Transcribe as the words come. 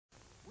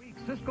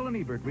Siskel and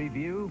Ebert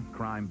review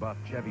crime buff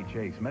Chevy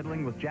Chase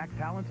meddling with Jack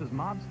Palance's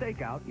mob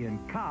stakeout in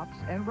Cops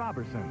and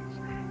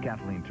Robbersons.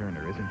 Kathleen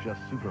Turner isn't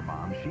just super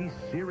mom, she's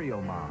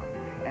serial mom.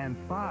 And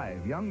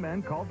 5 young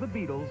men called the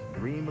Beatles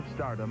dream of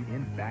stardom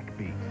in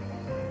Backbeat.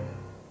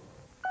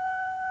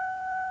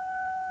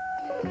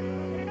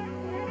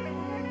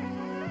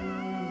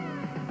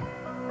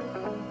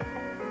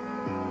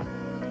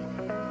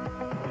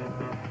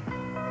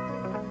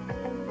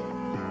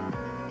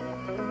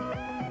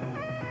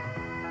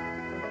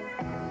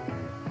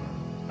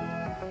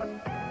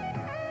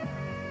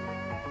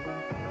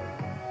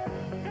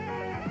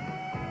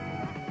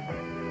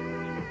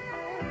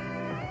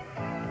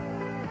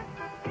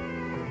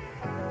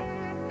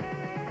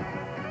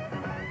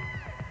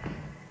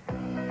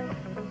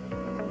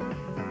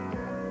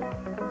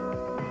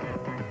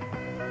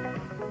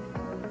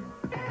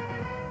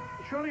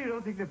 Surely you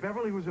don't think that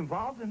Beverly was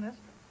involved in this?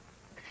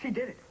 She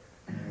did it.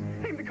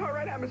 Aimed the car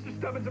right at Mr.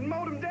 Stubbins and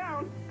mowed him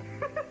down.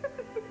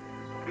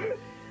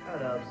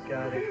 Shut up,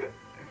 Scotty.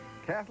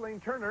 Kathleen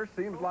Turner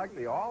seems like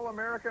the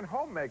all-American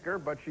homemaker,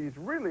 but she's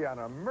really on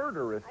a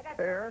murderous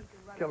tear,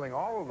 killing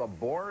all of the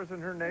bores in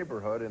her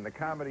neighborhood in the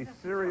comedy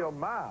Serial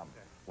Mom.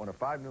 One of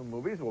 5 new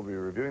movies we'll be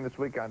reviewing this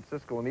week on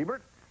Siskel and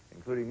Ebert,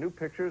 including new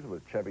pictures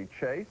with Chevy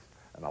Chase,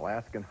 an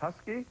Alaskan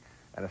Husky,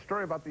 and a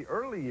story about the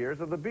early years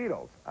of the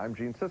Beatles. I'm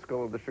Gene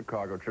Siskel of the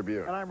Chicago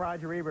Tribune. And I'm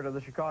Roger Ebert of the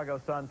Chicago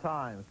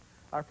Sun-Times.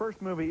 Our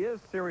first movie is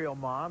Serial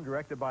Mom,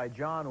 directed by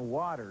John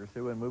Waters,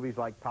 who in movies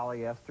like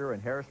Polyester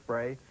and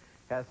Hairspray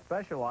has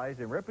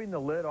specialized in ripping the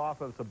lid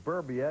off of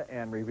suburbia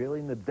and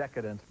revealing the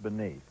decadence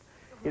beneath.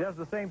 He does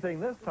the same thing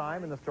this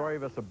time in the story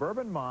of a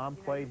suburban mom,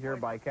 played here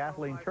by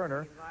Kathleen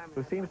Turner,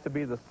 who seems to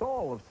be the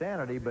soul of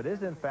sanity, but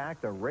is in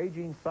fact a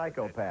raging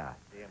psychopath.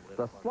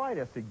 The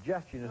slightest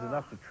suggestion is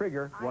enough to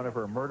trigger one of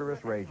her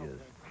murderous rages.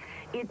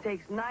 It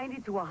takes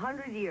 90 to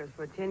 100 years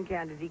for a tin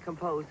can to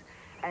decompose,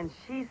 and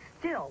she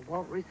still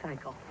won't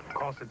recycle.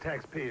 Cost the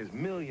taxpayers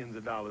millions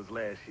of dollars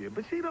last year,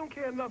 but she don't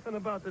care nothing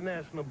about the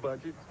national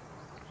budget.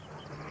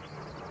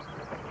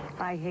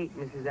 I hate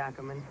Mrs.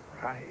 Ackerman.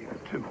 I hate her,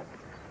 too.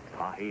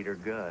 I hate her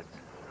guts.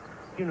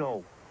 You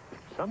know,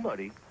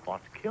 somebody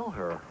ought to kill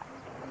her.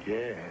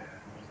 Yeah.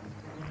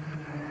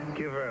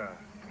 Give her a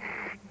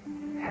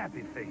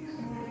happy face,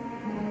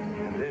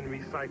 and then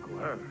recycle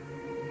her.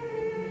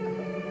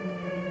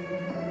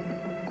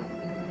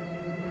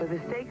 For the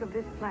sake of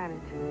this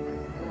planet,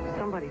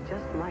 somebody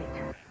just might.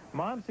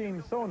 Mom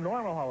seems so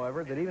normal,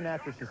 however, that even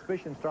after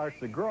suspicion starts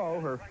to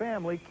grow, her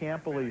family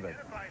can't believe it.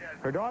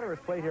 Her daughter is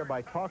played here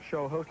by talk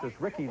show hostess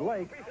Ricky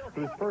Lake,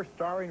 whose first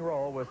starring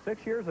role was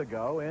 6 years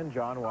ago in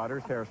John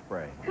Waters'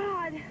 Hairspray.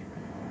 God,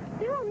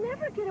 they will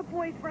never get a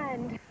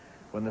boyfriend.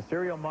 When the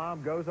serial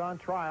mom goes on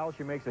trial,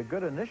 she makes a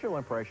good initial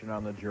impression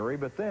on the jury,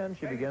 but then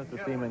she begins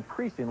to seem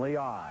increasingly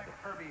odd.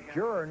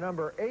 Juror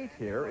number 8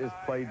 here is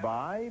played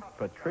by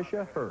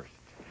Patricia Hearst.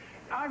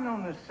 I've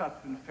known the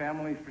Sutphin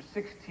family for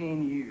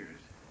 16 years.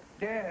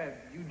 Dad,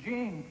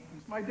 Eugene,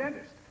 was my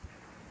dentist.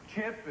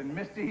 Chip and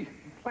Misty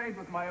played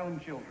with my own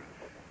children.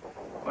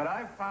 But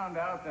I've found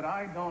out that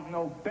I don't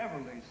know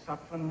Beverly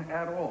Sutphin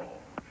at all.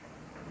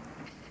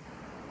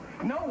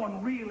 No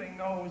one really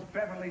knows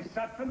Beverly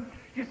Sutphin.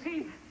 You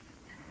see...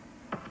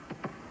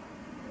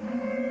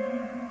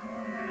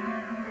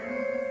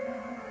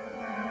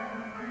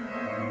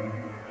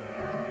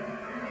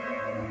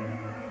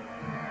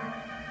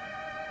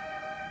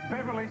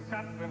 Beverly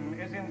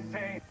Sutphin is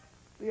insane.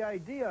 The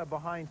idea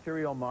behind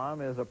Serial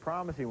Mom is a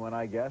promising one,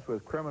 I guess,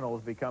 with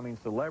criminals becoming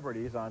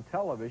celebrities on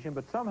television,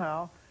 but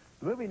somehow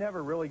the movie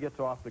never really gets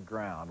off the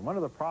ground. One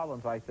of the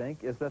problems, I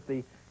think, is that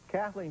the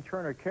Kathleen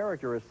Turner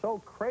character is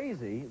so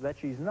crazy that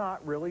she's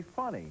not really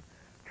funny.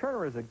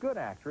 Turner is a good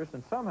actress,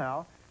 and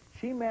somehow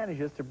she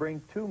manages to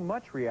bring too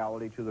much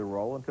reality to the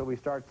role until we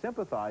start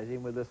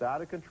sympathizing with this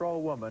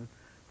out-of-control woman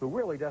who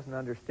really doesn't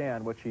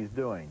understand what she's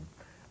doing.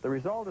 The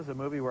result is a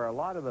movie where a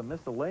lot of the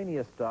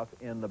miscellaneous stuff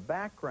in the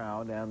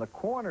background and the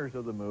corners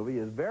of the movie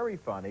is very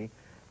funny,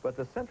 but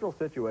the central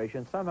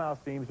situation somehow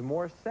seems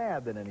more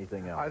sad than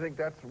anything else. I think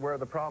that's where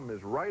the problem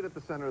is, right at the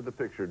center of the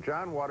picture.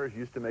 John Waters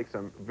used to make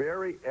some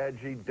very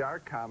edgy,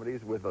 dark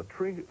comedies with a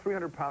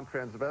 300-pound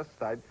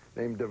transvestite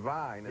named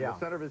Divine in the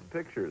center of his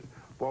pictures.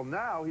 Well,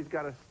 now he's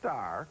got a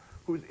star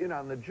who's in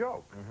on the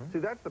joke. See,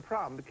 that's the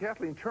problem. The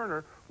Kathleen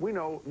Turner, we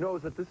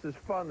knows that this is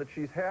fun that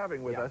she's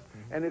having with us,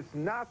 and it's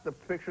not the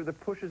picture that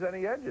pushes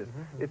any edges.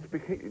 It's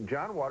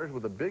John Waters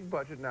with a big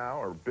budget now,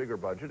 or bigger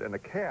budget, and a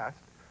cast,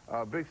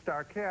 big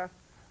star cast,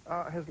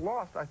 has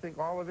lost, I think,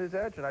 all of his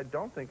edge, and I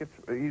don't think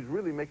he's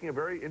really making a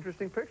very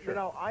interesting picture. You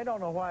know, I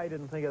don't know why I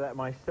didn't think of that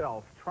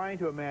myself, trying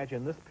to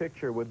imagine this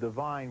picture with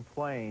Divine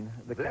playing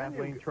the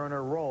Kathleen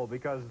Turner role,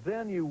 because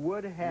then you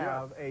would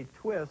have a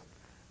twist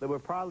that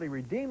would probably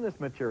redeem this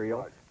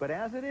material, but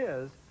as it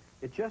is,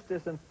 it just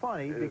isn't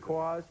funny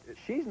because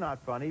she's not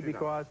funny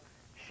because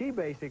she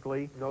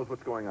basically knows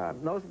what's going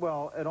on. Knows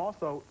well, and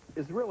also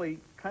is really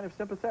kind of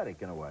sympathetic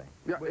in a way.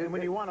 Yeah,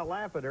 when you want to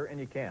laugh at her and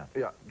you can't.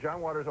 Yeah,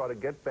 John Waters ought to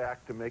get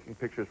back to making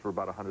pictures for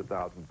about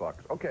 $100,000.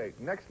 Okay,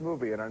 next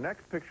movie, and our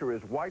next picture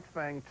is White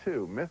Fang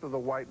 2, Myth of the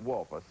White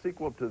Wolf, a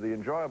sequel to the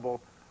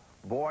enjoyable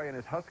boy and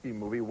his husky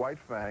movie, White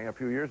Fang, a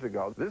few years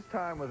ago. This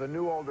time with a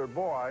new older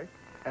boy,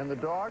 and the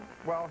dog,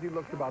 well, he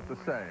looks about the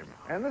same.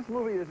 And this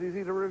movie is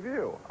easy to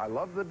review. I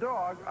love the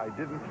dog, I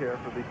didn't care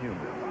for the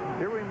humans.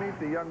 Here we meet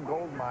the young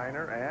gold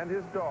miner and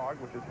his dog,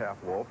 which is half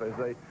wolf, as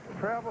they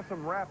travel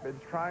some rapids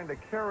trying to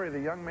carry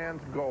the young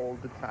man's gold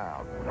to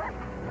town.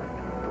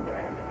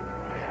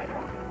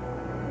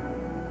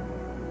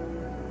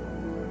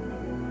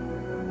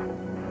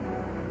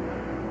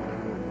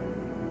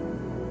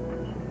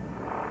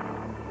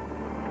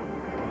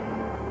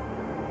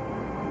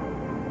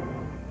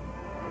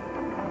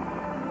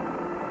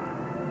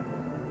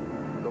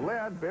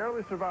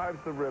 Barely survives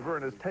the river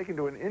and is taken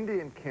to an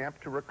Indian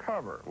camp to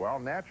recover. Well,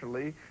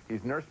 naturally,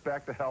 he's nursed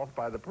back to health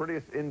by the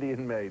prettiest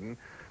Indian maiden,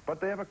 but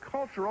they have a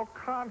cultural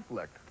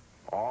conflict.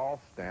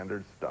 All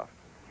standard stuff.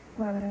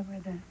 Why would I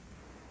wear that?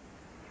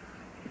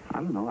 I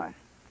don't know. I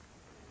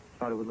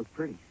thought it would look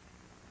pretty.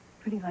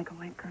 Pretty like a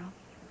white girl.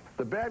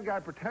 The bad guy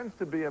pretends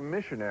to be a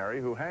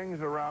missionary who hangs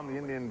around the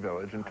Indian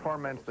village and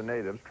torments the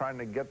natives, trying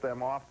to get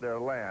them off their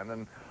land.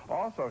 And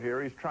also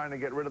here, he's trying to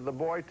get rid of the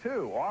boy,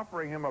 too,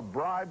 offering him a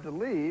bribe to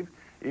leave,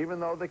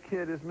 even though the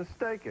kid is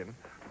mistaken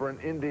for an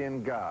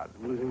Indian god.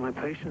 I'm losing my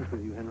patience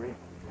with you, Henry.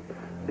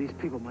 These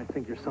people might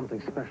think you're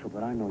something special,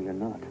 but I know you're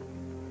not.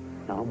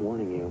 Now, I'm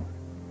warning you.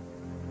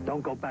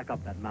 Don't go back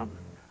up that mountain.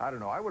 I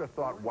don't know. I would have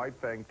thought White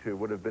Fang 2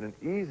 would have been an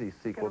easy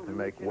sequel to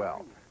make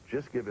well.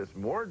 Just give us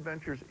more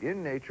adventures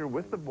in nature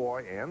with the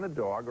boy and the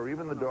dog, or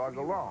even the dog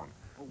alone.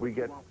 We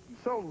get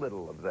so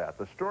little of that.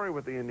 The story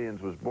with the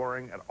Indians was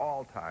boring at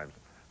all times.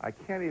 I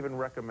can't even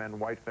recommend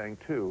White Fang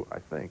 2, I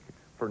think,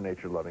 for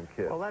nature-loving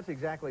kids. Well, that's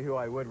exactly who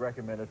I would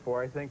recommend it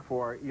for. I think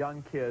for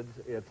young kids,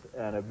 it's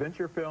an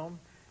adventure film.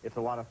 It's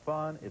a lot of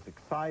fun. It's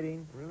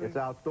exciting. Really? It's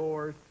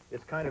outdoors.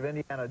 It's kind of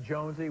Indiana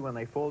Jonesy when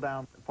they fall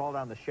down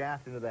the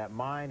shaft into that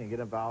mine and get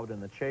involved in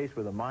the chase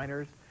with the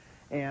miners.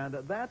 And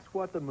that's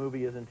what the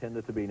movie is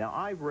intended to be. Now,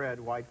 I've read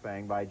White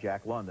Fang by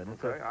Jack London.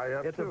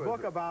 It's a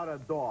book about a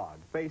dog,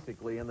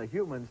 basically, and the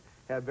humans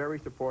have very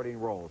supporting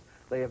roles.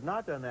 They have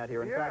not done that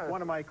here. In fact,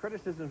 one of my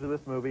criticisms of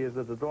this movie is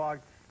that the dog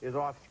is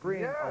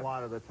off-screen a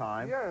lot of the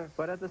time.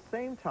 But at the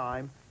same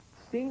time,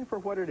 seen for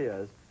what it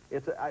is,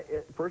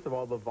 first of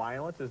all, the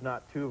violence is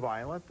not too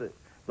violent.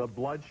 The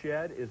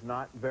bloodshed is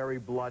not very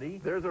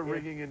bloody. There's a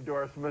ringing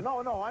endorsement.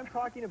 No, I'm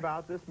talking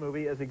about this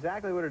movie as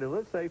exactly what it is.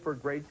 Let's say for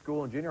grade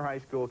school and junior high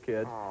school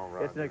kids,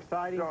 it's an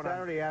exciting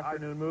Saturday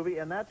afternoon movie,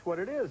 and that's what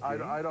it is,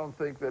 Gene. I don't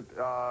think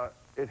that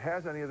it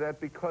has any of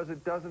that because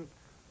it doesn't...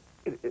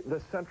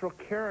 the central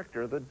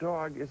character, the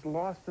dog, is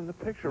lost in the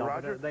picture,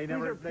 Roger. They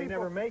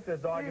never make the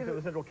dog into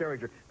the central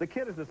character. The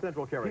kid is the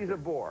central character. He's a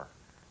bore.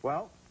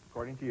 Well,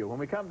 according to you. When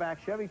we come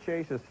back, Chevy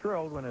Chase is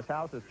thrilled when his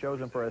house is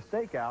chosen for a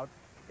stakeout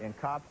in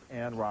Cops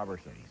and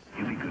Robbersons.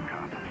 You be good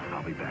cop.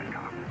 I'll be bad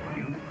cop.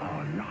 You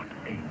are not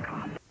a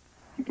cop.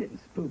 You're getting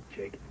spooked,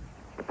 Jake.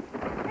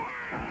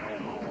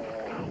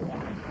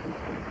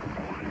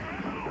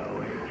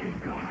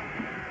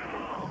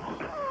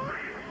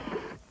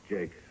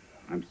 Jake,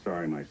 I'm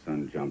sorry my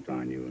son jumped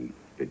on you and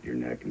bit your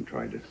neck and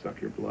tried to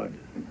suck your blood.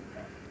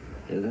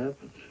 It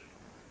happens.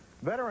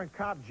 Veteran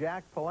cop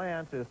Jack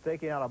Palance is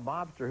staking out a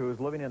mobster who is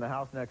living in the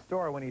house next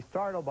door when he's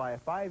startled by a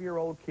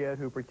 5-year-old kid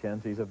who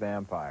pretends he's a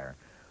vampire.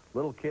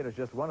 Little kid is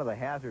just one of the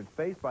hazards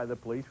faced by the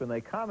police when they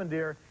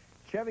commandeer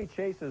Chevy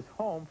Chase's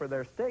home for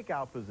their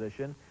stakeout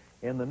position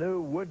in the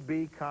new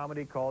would-be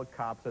comedy called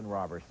Cops and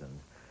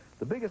Robbersons.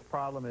 The biggest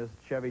problem is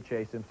Chevy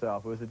Chase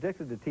himself, who is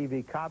addicted to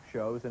TV cop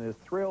shows and is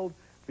thrilled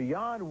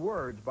beyond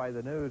words by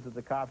the news that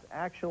the cops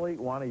actually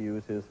want to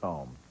use his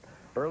home.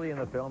 Early in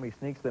the film, he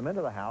sneaks them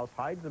into the house,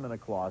 hides them in a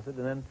closet,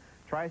 and then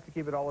tries to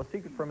keep it all a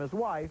secret from his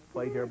wife,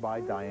 played here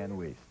by Diane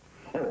Wiest.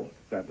 Oh,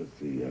 that was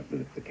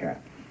the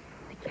cat.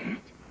 The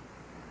cat?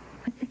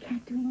 What's the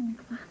cat doing in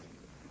the closet?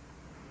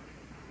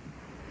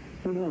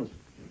 Who knows?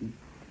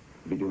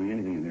 Be doing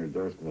anything in there,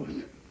 door's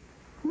closed.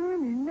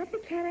 Norman, let the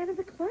cat out of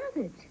the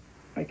closet.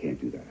 I can't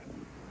do that,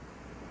 Helen.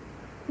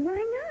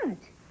 Why not?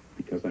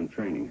 Because I'm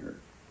training her.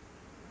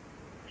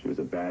 She was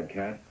a bad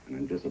cat, and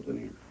I'm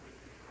disciplining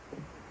her.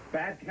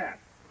 Bad cat.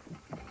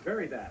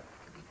 Very bad.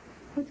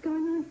 What's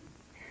going on?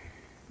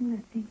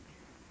 Nothing.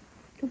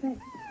 Go back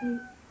to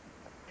sleep.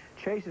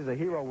 Chase is a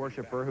hero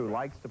worshiper who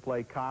likes to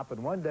play cop,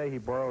 and one day he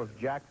borrows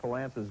Jack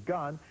Palance's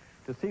gun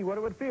to see what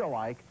it would feel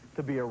like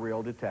to be a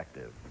real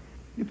detective.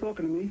 You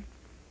talking to me?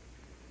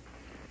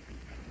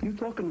 You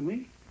talking to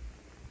me?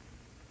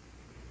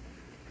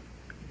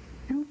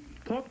 You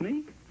talk to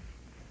me?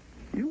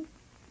 You?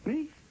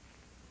 Me?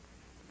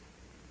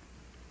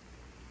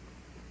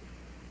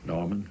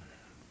 Norman?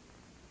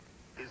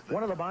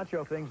 One of the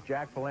macho things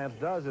Jack Palance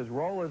does is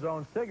roll his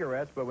own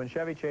cigarettes, but when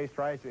Chevy Chase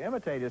tries to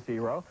imitate his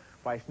hero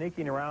by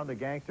sneaking around the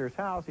gangster's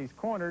house, he's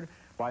cornered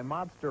by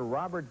mobster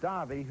Robert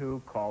Davi,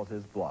 who calls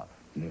his bluff.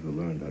 Never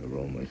learned how to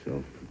roll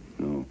myself.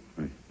 No,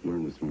 I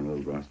learned this from an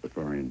old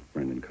Rastafarian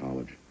friend in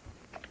college.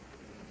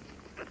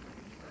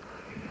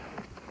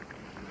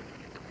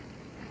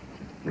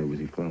 Where was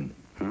he from?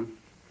 Huh?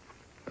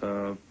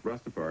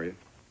 Rastafari.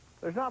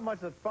 There's not much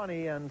that's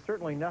funny and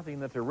certainly nothing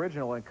that's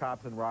original in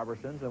Cops and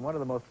Robbersons, and one of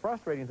the most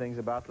frustrating things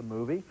about the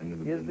movie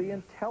is the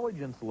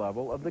intelligence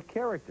level of the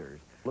characters.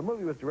 The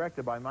movie was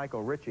directed by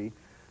Michael Ritchie,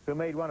 who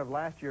made one of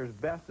last year's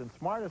best and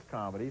smartest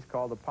comedies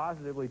called The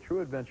Positively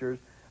True Adventures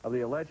of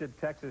the Alleged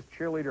Texas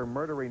Cheerleader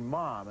Murdering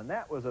Mom, and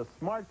that was a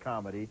smart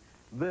comedy.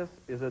 This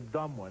is a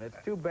dumb one. It's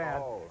too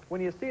bad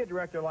when you see a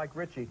director like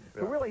Ritchie,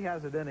 who really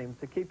has it in him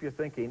to keep you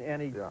thinking,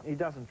 and he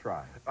doesn't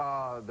try.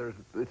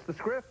 It's the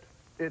script.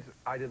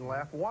 I didn't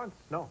laugh once.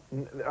 No.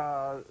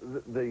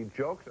 The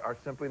jokes are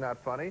simply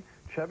not funny.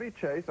 Chevy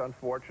Chase,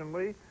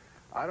 unfortunately,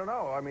 I don't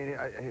know. I mean,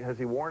 has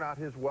he worn out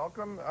his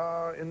welcome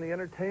in the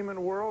entertainment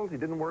world? He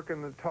didn't work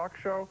in the talk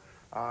show.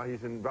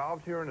 He's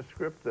involved here in a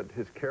script that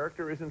his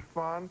character isn't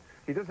fun.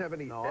 He doesn't have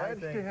any edge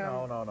to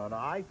him.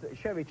 No.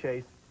 Chevy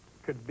Chase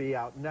could be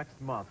out next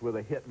month with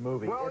a hit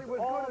movie. Well, it's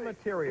all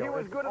material. He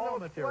was good in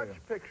those Fletch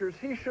pictures.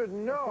 He should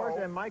know. Of course,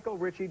 and Michael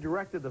Ritchie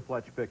directed the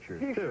Fletch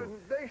pictures, too.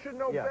 They should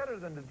know better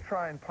than to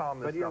try and palm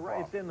this stuff off. But you're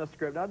right, it's in the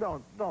script. Now,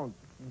 don't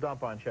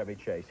dump on Chevy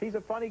Chase. He's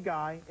a funny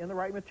guy in the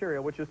right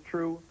material, which is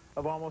true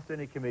of almost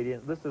any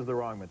comedian. This is the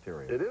wrong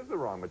material. It is the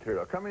wrong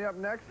material. Coming up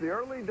next, the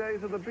early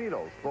days of the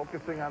Beatles,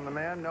 focusing on the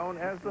man known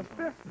as the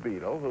fifth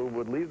Beatle, who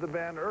would leave the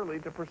band early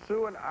to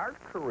pursue an art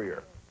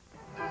career.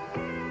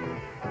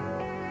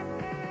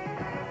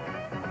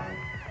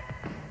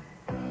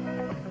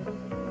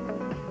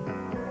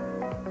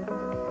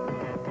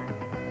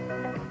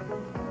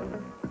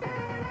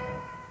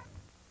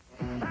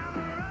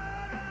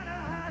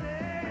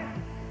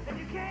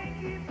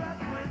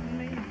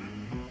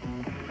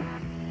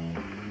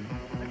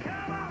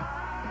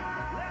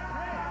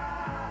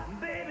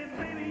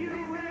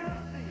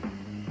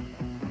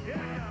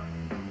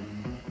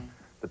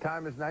 The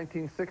time is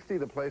 1960,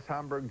 the place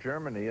Hamburg,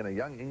 Germany, and a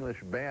young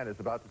English band is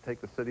about to take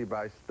the city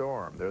by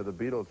storm. They're the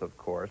Beatles, of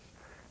course,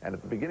 and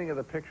at the beginning of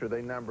the picture,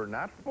 they number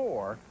not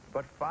 4,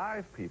 but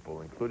 5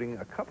 people, including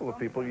a couple of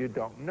people you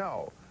don't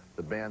know.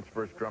 The band's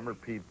first drummer,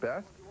 Pete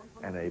Best,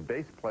 and a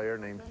bass player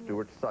named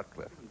Stuart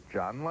Sutcliffe,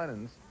 John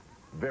Lennon's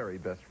very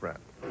best friend.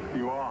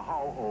 You are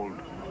how old?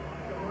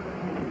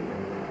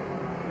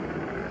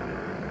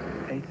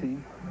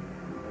 18.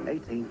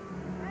 18.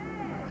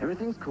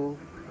 Everything's cool.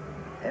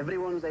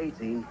 Everyone's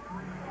 18.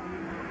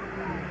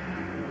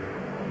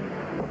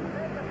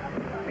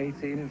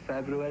 18 in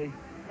February.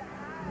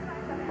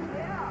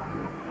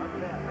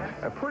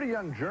 A pretty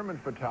young German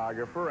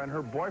photographer and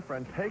her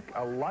boyfriend take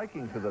a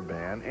liking to the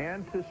band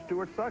and to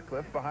Stuart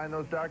Sutcliffe behind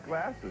those dark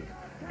glasses.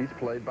 He's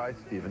played by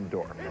Stephen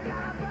Dorff.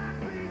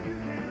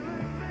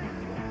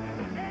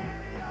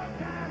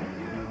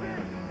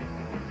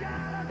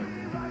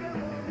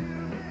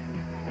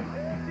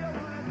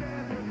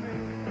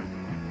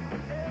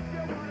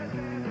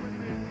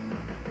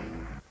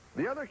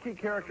 The other key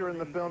character in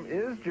the film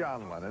is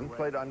John Lennon,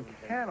 played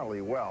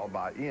uncannily well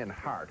by Ian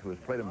Hart, who has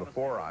played him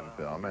before on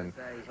film. And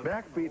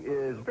Backbeat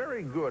is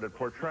very good at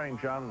portraying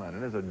John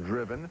Lennon as a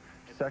driven,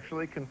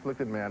 sexually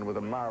conflicted man with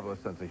a marvelous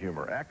sense of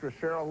humor. Actress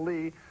Cheryl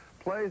Lee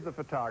plays the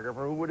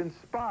photographer who would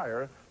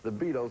inspire the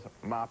Beatles'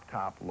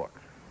 mop-top look.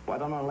 Why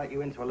don't I let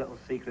you into a little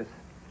secret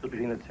just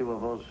between the two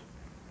of us?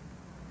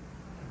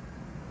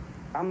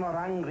 I'm not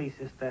angry,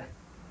 sister.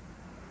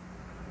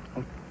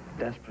 I'm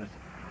desperate.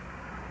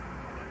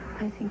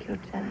 I think you're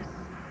jealous.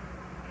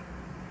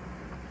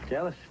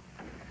 Jealous?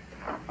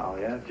 Oh,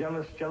 yeah,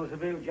 jealous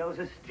of who? Jealous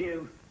of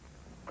Stu.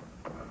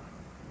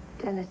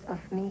 Jealous of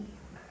me.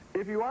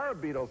 If you are a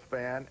Beatles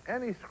fan,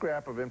 any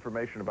scrap of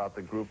information about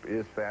the group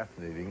is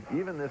fascinating.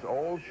 Even this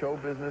old show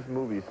business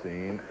movie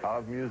scene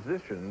of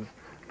musicians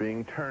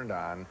being turned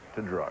on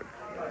to drugs.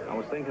 I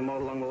was thinking more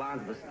along the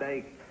lines of a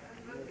steak.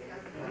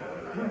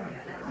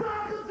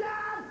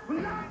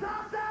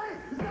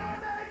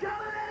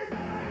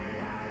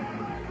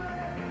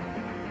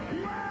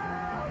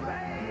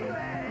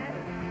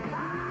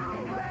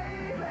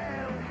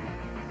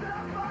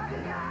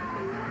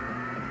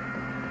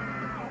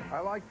 I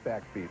like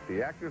Backbeat.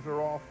 The actors are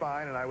all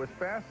fine, and I was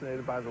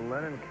fascinated by the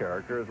Lennon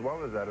character as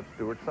well as that of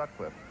Stuart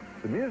Sutcliffe.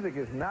 The music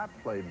is not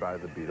played by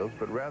the Beatles,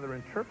 but rather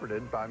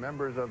interpreted by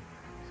members of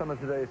some of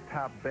today's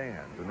top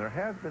bands, and there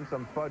has been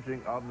some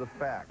fudging of the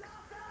facts.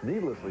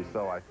 Needlessly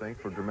so, I think,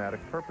 for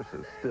dramatic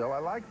purposes. Still, I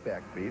like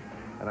Backbeat,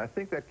 and I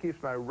think that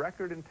keeps my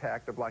record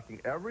intact of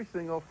liking every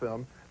single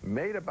film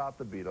made about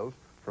the Beatles,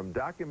 from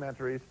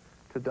documentaries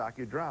to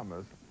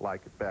docudramas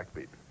like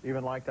Backbeat.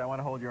 Even like I Want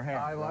to Hold Your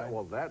Hand.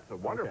 Well, that's a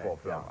wonderful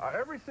film. Yeah.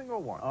 Every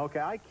single one. Okay,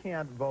 I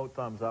can't vote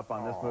thumbs up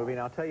on this movie,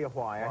 and I'll tell you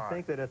why. I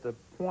think that at the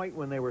point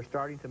when they were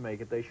starting to make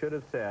it, they should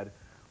have said,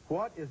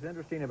 what is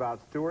interesting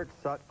about Stuart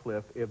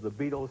Sutcliffe if the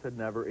Beatles had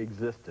never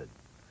existed?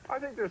 I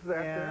think there's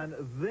that. And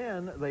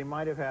then they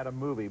might have had a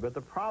movie. But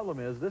the problem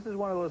is, this is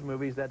one of those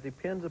movies that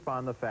depends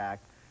upon the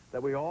fact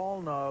that we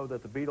all know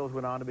that the Beatles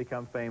went on to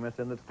become famous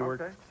and that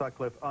Stuart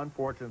Sutcliffe,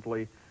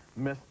 unfortunately,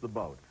 missed the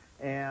boat.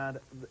 And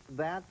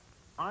that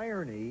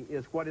irony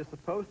is what is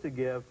supposed to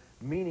give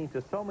meaning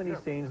to so many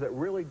scenes that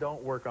really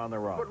don't work on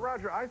their own. But,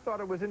 Roger, I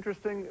thought it was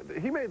interesting.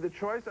 He made the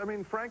choice. I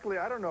mean, frankly,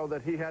 I don't know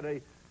that he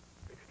had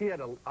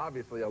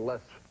obviously a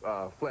less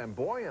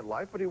flamboyant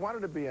life, but he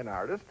wanted to be an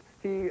artist.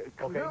 He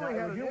clearly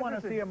had would you want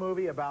to see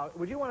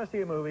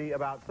a movie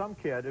about some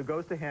kid who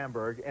goes to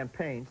Hamburg and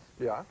paints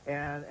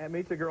and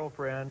meets a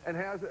girlfriend and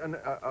has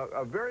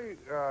a very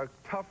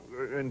tough,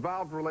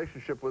 involved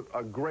relationship with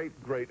a great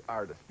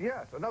artist?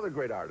 Yes, another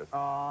great artist.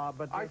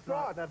 But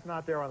that's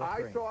not there on the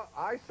screen.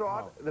 I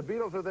saw it. The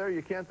Beatles are there.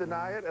 You can't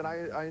deny it, and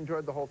I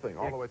enjoyed the whole thing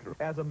all the way through.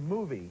 As a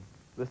movie,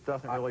 this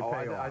doesn't really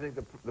pay off. I think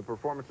the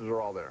performances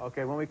are all there.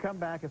 Okay, when we come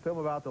back, a film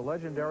about the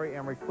legendary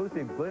and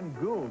reclusive Glenn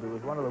Gould, who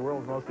was one of the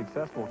world's most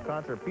successful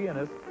concert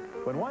pianists,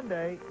 when one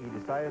day he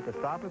decided to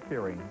stop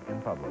appearing in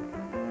public.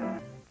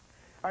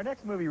 Our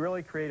next movie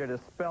really created a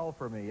spell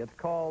for me. It's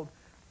called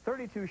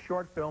 32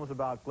 Short Films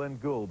About Glenn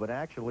Gould, but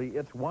actually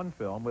it's one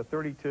film with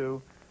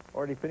 32,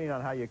 or depending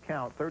on how you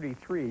count,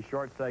 33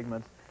 short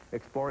segments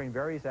exploring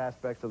various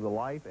aspects of the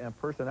life and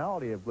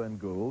personality of Glenn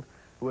Gould,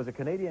 who was a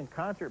Canadian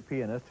concert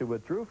pianist who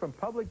withdrew from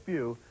public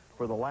view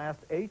for the last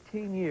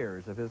 18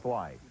 years of his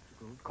life.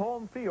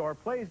 Colm Feore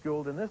plays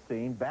Gould in this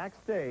scene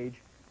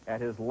backstage at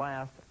his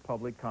last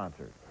public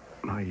concert.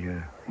 My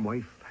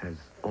wife has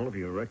all of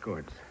your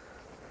records.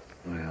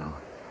 Well,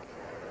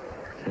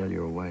 tell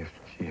your wife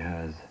she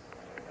has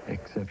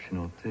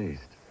exceptional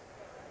taste.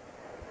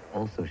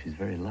 Also, she's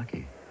very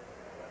lucky.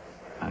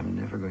 I'm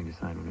never going to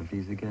sign one of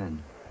these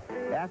again.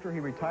 After he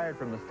retired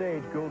from the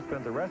stage, Gould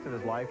spent the rest of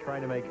his life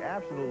trying to make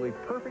absolutely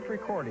perfect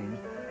recordings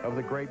of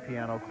the great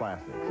piano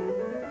classics.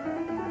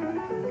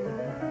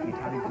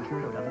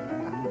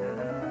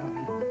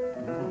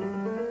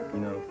 You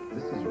know,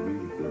 this is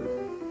really good.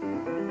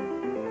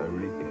 I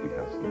really think we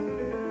have something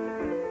here.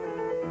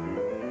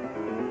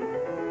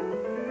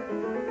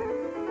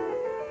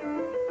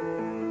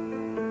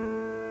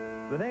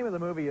 The name of the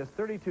movie is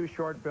 32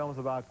 Short Films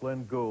About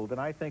Glenn Gould, and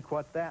I think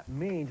what that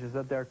means is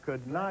that there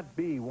could not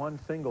be one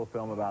single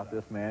film about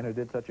this man who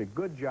did such a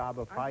good job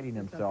of hiding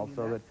himself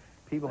so that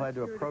people had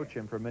to approach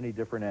him from many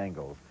different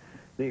angles.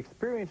 The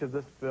experience of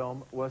this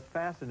film was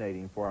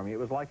fascinating for me. It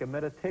was like a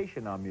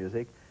meditation on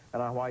music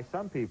and on why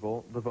some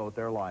people devote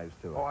their lives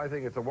to it. Oh, I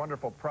think it's a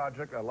wonderful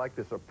project. I like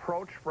this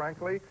approach,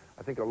 frankly.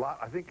 I think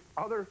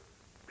other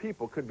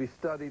people could be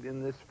studied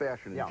in this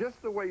fashion. Yeah.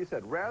 Just the way you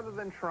said, rather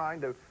than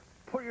trying to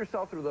put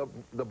yourself through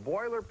the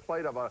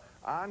boilerplate of an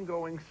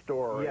ongoing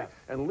story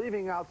and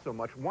leaving out so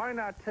much, why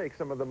not take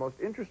some of the most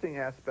interesting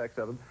aspects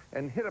of them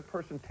and hit a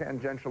person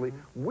tangentially?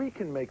 We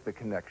can make the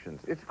connections.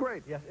 It's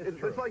great. Yes, it's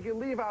true. It's like you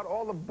leave out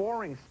all the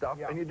boring stuff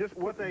and you just...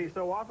 What they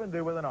so often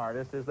do with an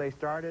artist is they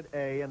start at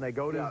A and they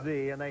go to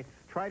Z and they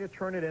try to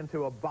turn it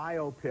into a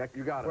biopic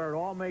where it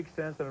all makes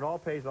sense and it all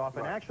pays off.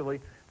 And actually,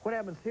 what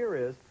happens here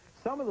is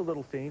some of the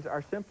little scenes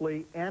are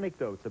simply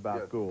anecdotes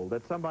about Gould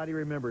that somebody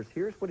remembers.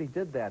 Here's what he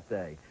did that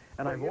day.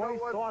 And I've always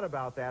thought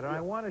about that, and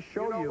I want to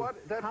show you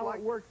how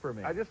it worked for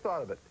me. I just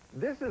thought of it.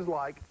 This is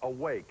like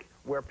Awake,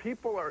 where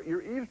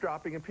you're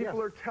eavesdropping and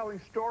people are telling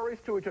stories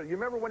to each other. You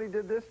remember when he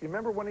did this? You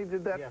remember when he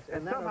did that? Yes,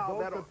 and somehow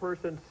that evokes the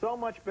person so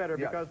much better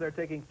because they're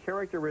taking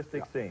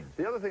characteristic scenes.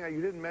 The other thing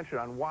you didn't mention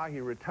on why he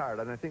retired,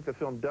 and I think the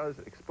film does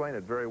explain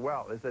it very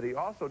well, is that he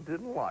also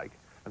didn't like,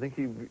 I think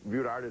he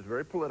viewed art as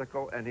very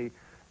political, and he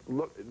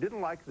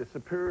didn't like the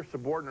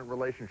superior-subordinate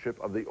relationship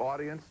of the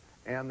audience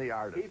and the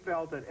artist. He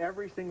felt that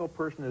every single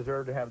person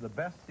deserved to have the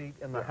best seat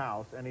in the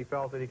house, and he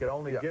felt that he could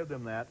only give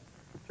them that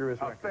through his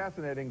record. A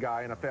fascinating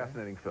guy and a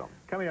fascinating film.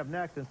 Coming up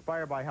next,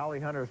 inspired by Holly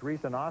Hunter's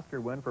recent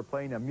Oscar win for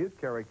playing a mute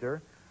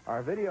character,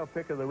 our video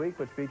pick of the week,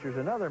 which features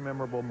another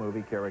memorable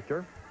movie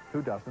character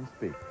who doesn't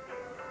speak.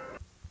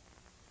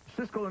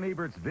 Siskel and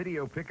Ebert's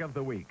video pick of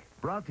the week,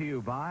 brought to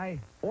you by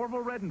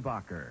Orville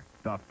Redenbacher,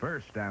 the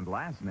first and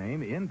last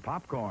name in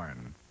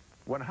popcorn.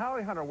 When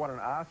Holly Hunter won an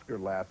Oscar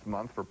last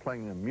month for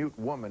playing a mute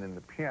woman in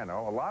the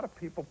piano, a lot of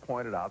people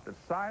pointed out that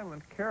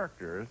silent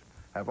characters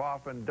have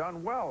often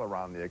done well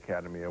around the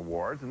Academy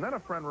Awards. And then a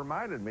friend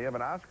reminded me of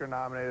an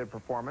Oscar-nominated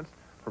performance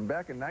from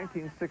back in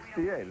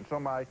 1968. And so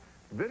my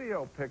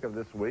video pick of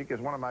this week is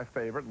one of my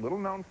favorite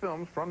little-known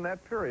films from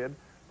that period,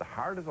 The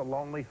Heart is a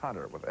Lonely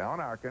Hunter, with Alan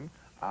Arkin,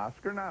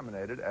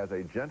 Oscar-nominated as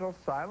a gentle,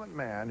 silent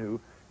man who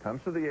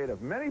comes to the aid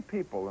of many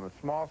people in a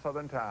small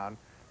southern town,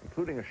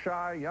 including a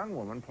shy young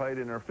woman played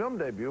in her film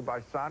debut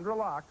by Sandra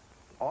Locke,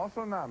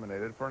 also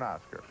nominated for an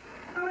Oscar.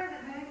 Who is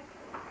it, Nick?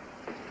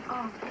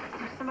 Oh,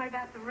 there's somebody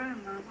about the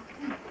room, Mama.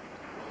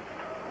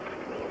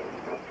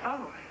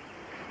 Oh,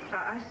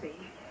 I see.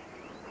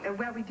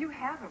 Well, we do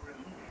have a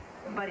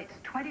room, but it's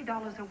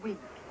 $20 a week.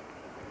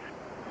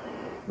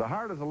 The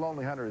Heart is a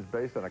Lonely Hunter is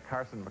based on a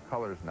Carson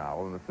McCullers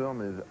novel, and the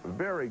film is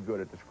very good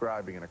at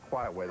describing in a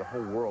quiet way the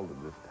whole world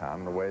of this town,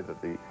 in the way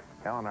that the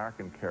Alan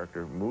Arkin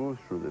character moves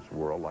through this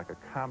world like a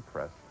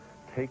compress,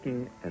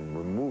 taking and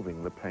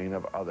removing the pain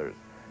of others.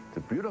 It's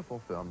a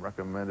beautiful film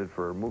recommended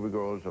for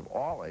moviegoers of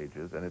all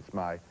ages, and it's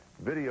my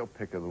video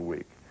pick of the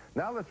week.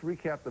 Now let's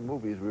recap the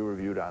movies we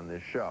reviewed on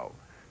this show.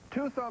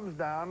 2 thumbs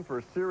down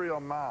for Serial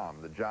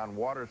Mom, the John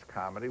Waters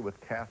comedy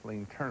with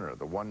Kathleen Turner.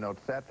 The one-note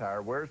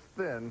satire wears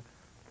thin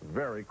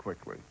very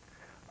quickly.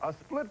 A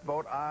split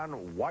vote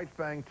on White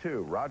Fang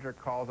 2. Roger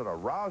calls it a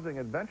rousing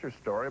adventure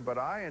story, but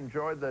I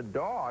enjoyed the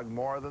dog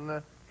more than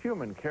the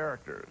human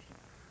characters.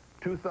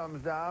 2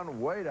 thumbs down,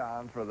 way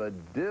down for the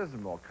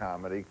dismal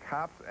comedy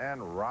Cops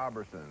and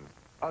Robbersons.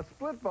 A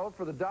split vote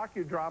for the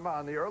docudrama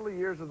on the early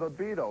years of the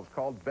Beatles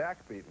called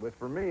Backbeat, with,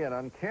 for me, an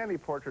uncanny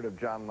portrait of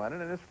John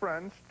Lennon and his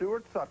friend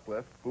Stuart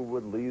Sutcliffe, who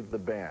would leave the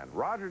band.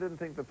 Roger didn't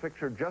think the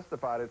picture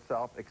justified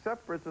itself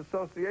except for its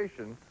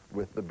association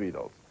with the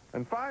Beatles.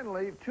 And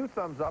finally, 2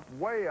 thumbs up,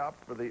 way up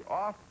for the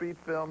offbeat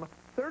film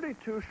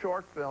 32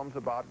 Short Films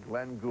About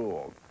Glenn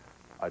Gould,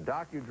 a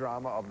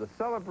docudrama of the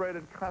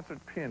celebrated concert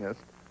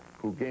pianist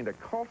who gained a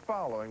cult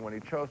following when he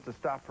chose to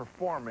stop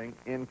performing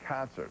in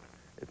concert.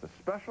 It's a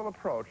special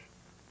approach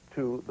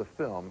to the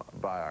film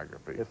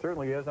biography. It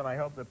certainly is, and I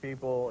hope that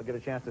people get a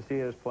chance to see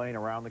it as playing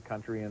around the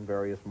country in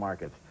various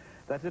markets.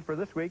 That's it for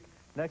this week.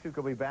 Next week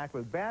we'll be back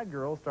with Bad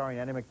Girls, starring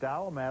Annie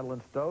McDowell,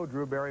 Madeline Stowe,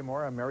 Drew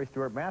Barrymore, and Mary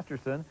Stuart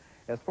Masterson,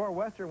 as 4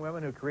 Western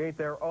women who create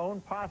their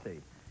own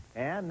posse.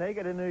 And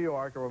Naked in New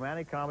York, a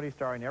romantic comedy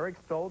starring Eric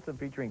Stoltz and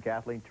featuring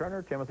Kathleen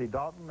Turner, Timothy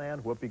Dalton,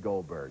 and Whoopi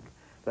Goldberg.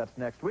 That's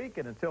next week,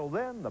 and until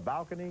then, the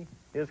balcony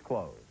is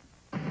closed.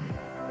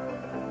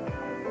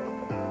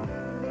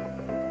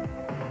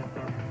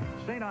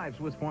 St. Ives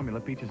Swiss Formula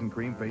Peaches and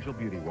Cream Facial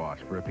Beauty Wash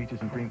for a peaches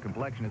and cream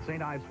complexion at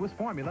St. Ives Swiss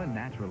Formula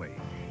naturally.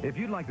 If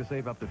you'd like to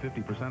save up to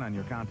 50% on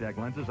your contact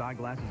lenses,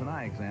 eyeglasses, and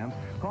eye exams,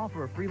 call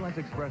for a free Lens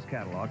Express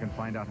catalog and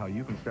find out how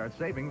you can start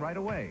saving right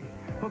away.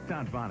 Hooked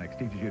on Phonics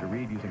teaches you to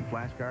read using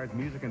flashcards,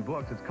 music, and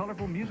books. It's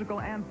colorful, musical,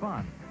 and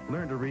fun.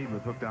 Learn to read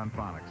with Hooked on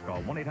Phonics.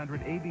 Call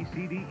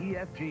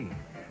 1-800-ABCDEFG.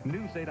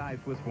 New St.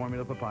 Ives Swiss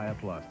Formula Papaya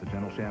Plus, the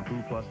gentle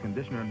shampoo plus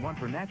conditioner in one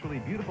for naturally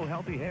beautiful,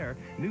 healthy hair.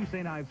 New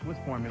St. Ives Swiss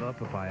Formula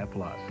Papaya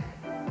Plus.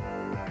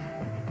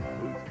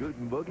 Boots, Coot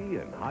and Boogie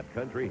and hot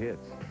country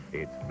hits.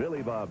 It's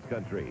Billy Bob's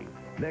Country.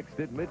 Next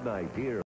at midnight here.